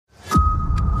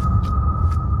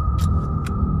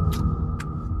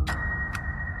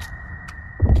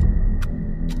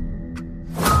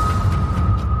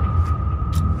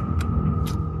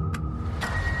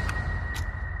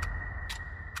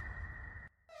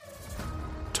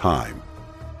Time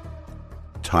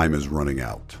is running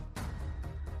out.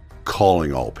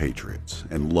 Calling all patriots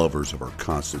and lovers of our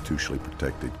constitutionally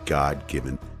protected,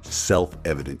 God-given,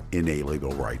 self-evident,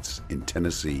 inalienable rights in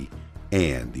Tennessee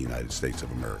and the United States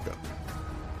of America.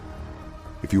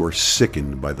 If you are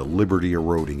sickened by the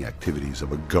liberty-eroding activities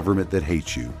of a government that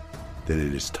hates you, then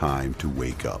it is time to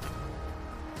wake up.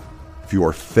 If you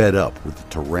are fed up with the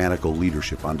tyrannical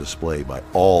leadership on display by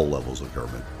all levels of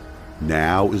government,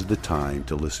 now is the time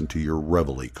to listen to your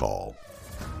reveille call.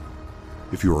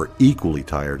 If you are equally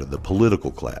tired of the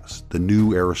political class, the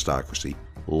new aristocracy,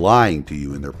 lying to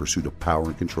you in their pursuit of power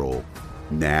and control,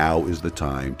 now is the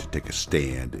time to take a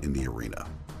stand in the arena.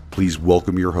 Please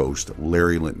welcome your host,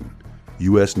 Larry Linton,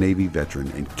 U.S. Navy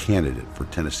veteran and candidate for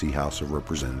Tennessee House of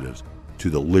Representatives, to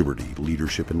the Liberty,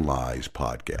 Leadership, and Lies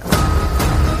podcast.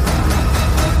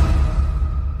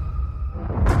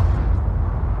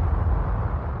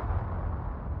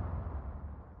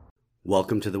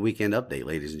 Welcome to the Weekend Update,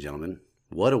 ladies and gentlemen.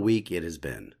 What a week it has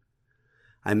been.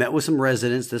 I met with some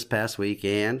residents this past week,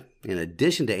 and in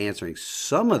addition to answering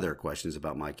some of their questions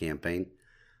about my campaign,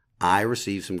 I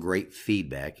received some great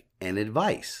feedback and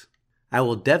advice. I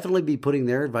will definitely be putting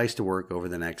their advice to work over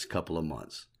the next couple of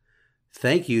months.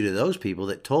 Thank you to those people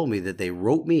that told me that they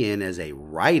wrote me in as a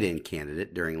write-in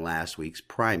candidate during last week's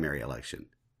primary election.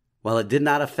 While it did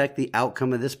not affect the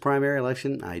outcome of this primary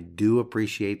election, I do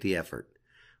appreciate the effort.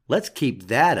 Let's keep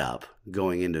that up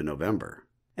going into November.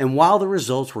 And while the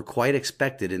results were quite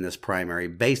expected in this primary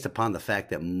based upon the fact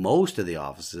that most of the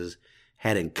offices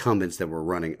had incumbents that were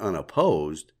running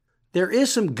unopposed, there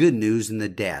is some good news in the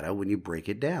data when you break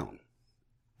it down.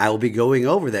 I will be going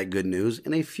over that good news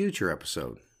in a future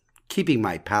episode, keeping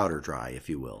my powder dry, if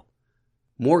you will.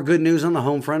 More good news on the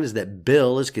home front is that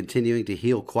Bill is continuing to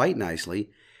heal quite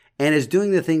nicely and is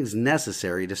doing the things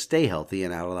necessary to stay healthy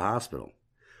and out of the hospital,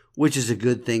 which is a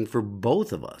good thing for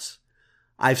both of us.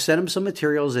 I've sent him some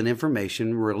materials and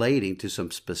information relating to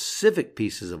some specific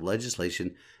pieces of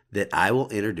legislation that I will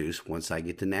introduce once I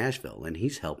get to Nashville, and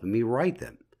he's helping me write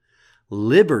them.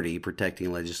 Liberty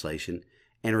protecting legislation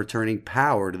and returning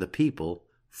power to the people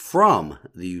from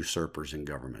the usurpers in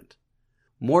government.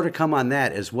 More to come on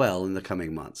that as well in the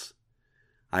coming months.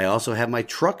 I also have my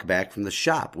truck back from the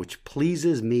shop, which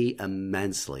pleases me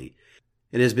immensely.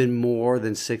 It has been more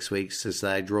than 6 weeks since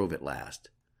I drove it last.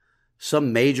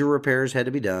 Some major repairs had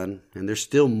to be done, and there's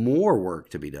still more work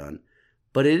to be done,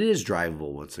 but it is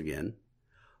drivable once again.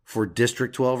 For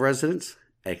District 12 residents,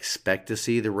 expect to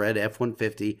see the red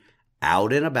F-150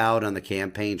 out and about on the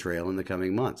campaign trail in the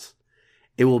coming months.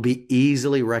 It will be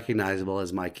easily recognizable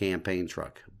as my campaign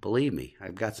truck. Believe me,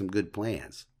 I've got some good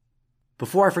plans.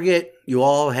 Before I forget, you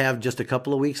all have just a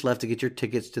couple of weeks left to get your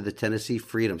tickets to the Tennessee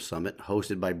Freedom Summit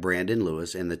hosted by Brandon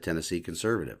Lewis and the Tennessee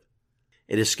Conservative.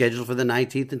 It is scheduled for the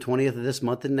 19th and 20th of this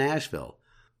month in Nashville.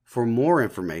 For more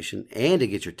information and to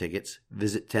get your tickets,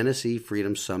 visit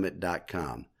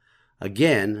TennesseeFreedomSummit.com.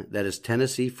 Again, that is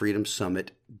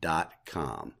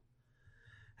TennesseeFreedomSummit.com.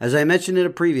 As I mentioned in a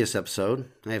previous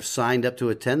episode, I have signed up to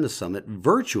attend the summit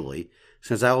virtually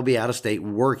since I will be out of state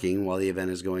working while the event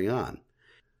is going on.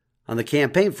 On the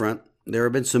campaign front, there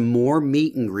have been some more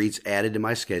meet and greets added to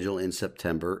my schedule in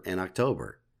September and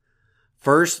October.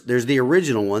 First, there's the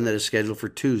original one that is scheduled for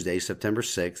Tuesday, September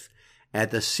 6th, at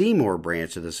the Seymour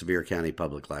branch of the Sevier County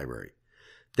Public Library.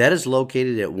 That is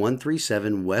located at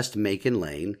 137 West Macon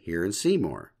Lane here in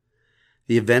Seymour.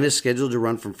 The event is scheduled to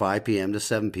run from 5 p.m. to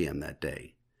 7 p.m. that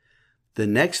day. The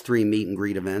next 3 meet and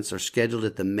greet events are scheduled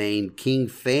at the main King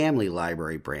Family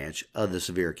Library branch of the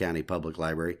Sevier County Public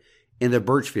Library in the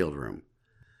Birchfield Room.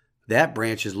 That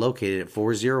branch is located at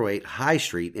 408 High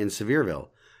Street in Sevierville,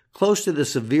 close to the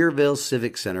Sevierville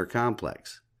Civic Center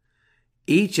complex.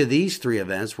 Each of these 3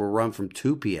 events will run from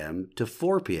 2 p.m. to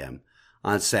 4 p.m.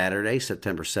 on Saturday,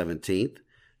 September 17th,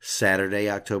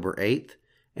 Saturday, October 8th,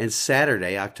 and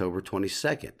Saturday, October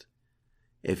 22nd.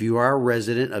 If you are a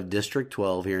resident of District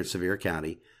 12 here in Sevier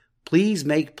County, please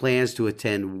make plans to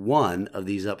attend one of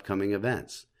these upcoming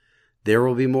events. There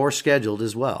will be more scheduled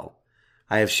as well.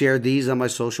 I have shared these on my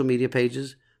social media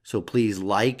pages, so please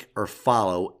like or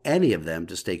follow any of them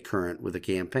to stay current with the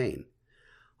campaign.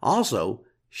 Also,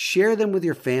 share them with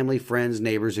your family, friends,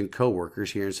 neighbors, and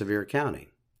coworkers here in Sevier County.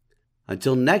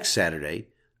 Until next Saturday,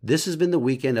 this has been the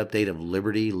weekend update of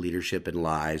Liberty, Leadership, and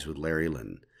Lies with Larry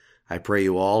Linton. I pray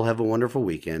you all have a wonderful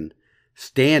weekend.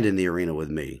 Stand in the arena with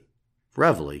me.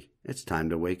 Reveille, it's time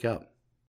to wake up.